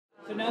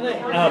So now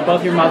that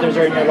both your mothers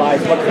are in your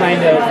lives, what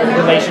kind of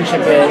relationship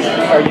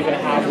are you going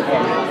to have with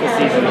them this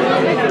season?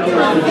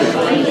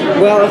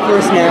 Well, of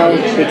course now,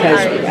 because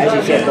as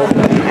you said, both of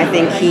them, I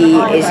think he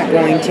is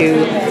going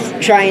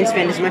to try and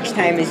spend as much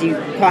time as you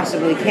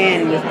possibly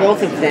can with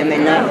both of them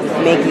and not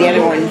make the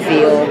other one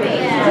feel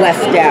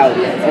left out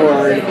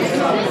or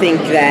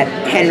think that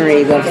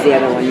Henry loves the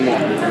other one more.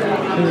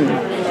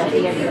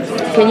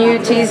 Can you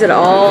tease at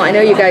all? I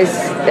know you guys,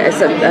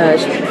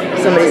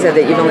 somebody said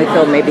that you've only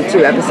filmed maybe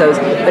 2 episodes,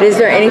 but is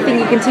there anything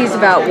you can tease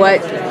about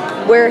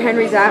where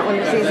Henry's at when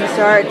the season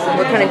starts and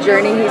what kind of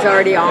journey he's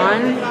already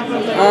on?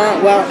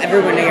 Well,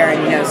 everyone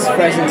already knows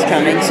Frozen's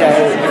coming, so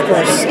of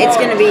course it's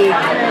going to be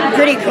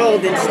pretty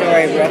cold in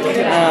Storybrooke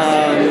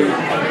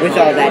with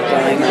all that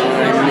going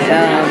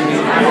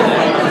on.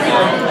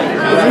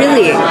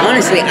 Really,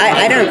 honestly,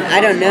 I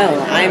don't know.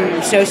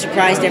 I'm so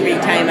surprised every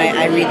time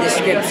I read the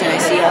scripts and I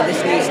see all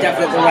this new stuff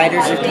that the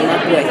writers have come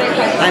up with.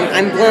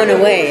 I'm blown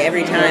away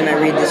every time I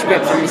read the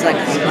scripts. I'm just like,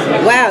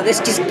 wow, this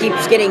just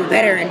keeps getting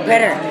better and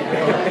better.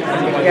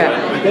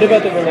 Yeah. What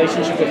about the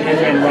relationship with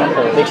Henry and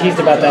Rumpel? They teased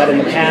about that in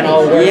the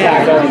panel. Where's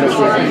that going this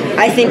season?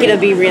 I think it'll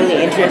be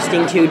really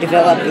interesting to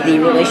develop the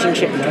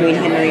relationship between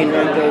Henry and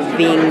Rumpel,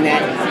 being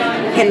that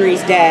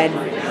Henry's dad,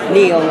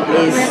 Neil,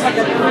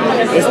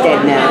 is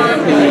dead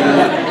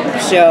now.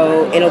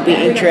 So it'll be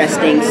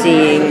interesting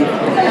seeing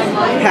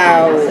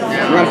how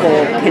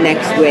Rumpel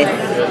connects with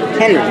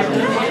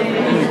Henry.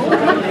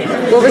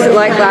 What was it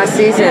like last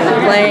season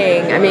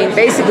playing? I mean,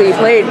 basically you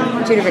played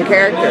 2 different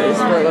characters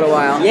for a little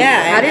while.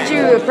 Yeah. How did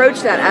you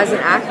approach that as an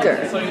actor?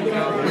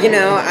 You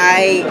know,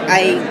 I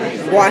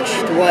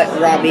watched what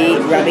Robbie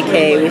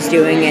Kay was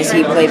doing as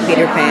he played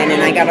Peter Pan,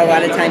 and I got a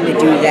lot of time to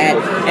do that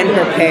and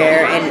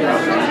prepare,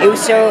 and it was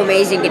so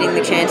amazing getting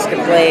the chance to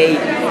play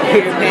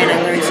Peter Pan.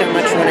 I learned so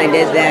much when I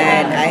did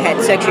that. I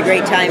had such a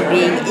great time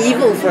being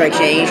evil for a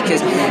change, because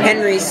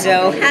Henry's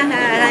so,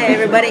 hi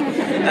everybody.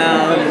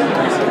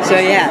 So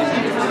yeah.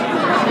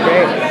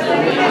 Great.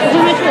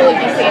 How much will we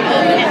be seeing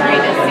of Henry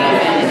this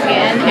season? Is he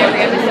in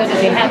every episode?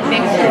 Does he have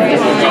big storylines?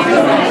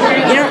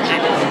 You know,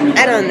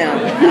 I don't know.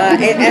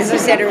 As I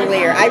said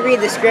earlier, I read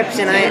the scripts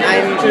and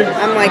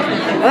I'm like,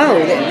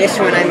 oh, this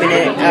one I'm in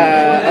it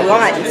a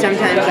lot, and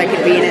sometimes I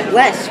could be in it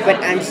less, but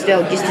I'm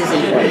still just as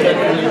important.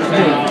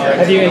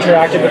 Have you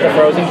interacted with the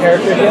Frozen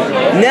characters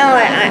yet? No,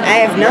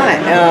 I have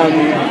not,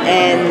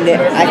 and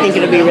I think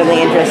it'll be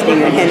really interesting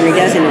when Henry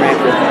does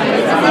interact with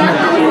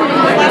them.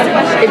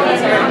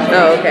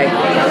 Okay.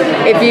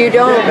 If you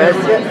don't,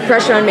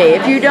 pressure on me.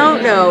 If you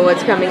don't know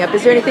what's coming up,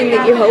 is there anything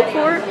that you hope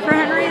for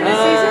Henry this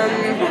season?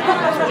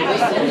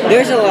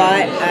 There's a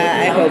lot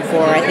I hope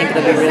for. I think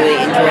it'll be really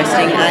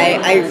interesting.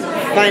 I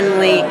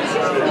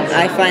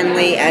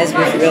finally, as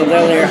we revealed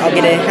earlier, I'll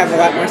get to have a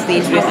lot more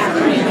scenes with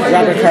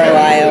Robert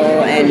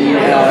Carlyle and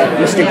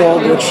Mr.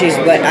 Gold, which is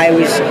what I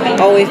was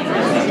always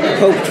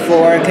hoped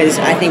for, because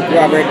I think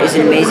Robert is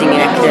an amazing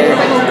actor.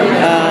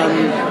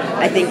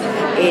 I think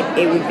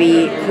it would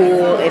be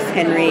cool if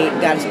Henry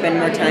got to spend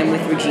more time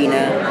with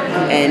Regina,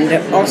 and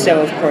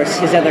also, of course,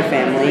 his other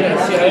family.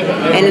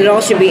 And it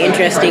also be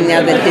interesting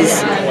now that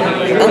his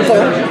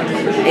uncle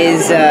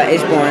is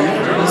born,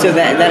 so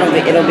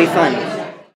it'll be fun.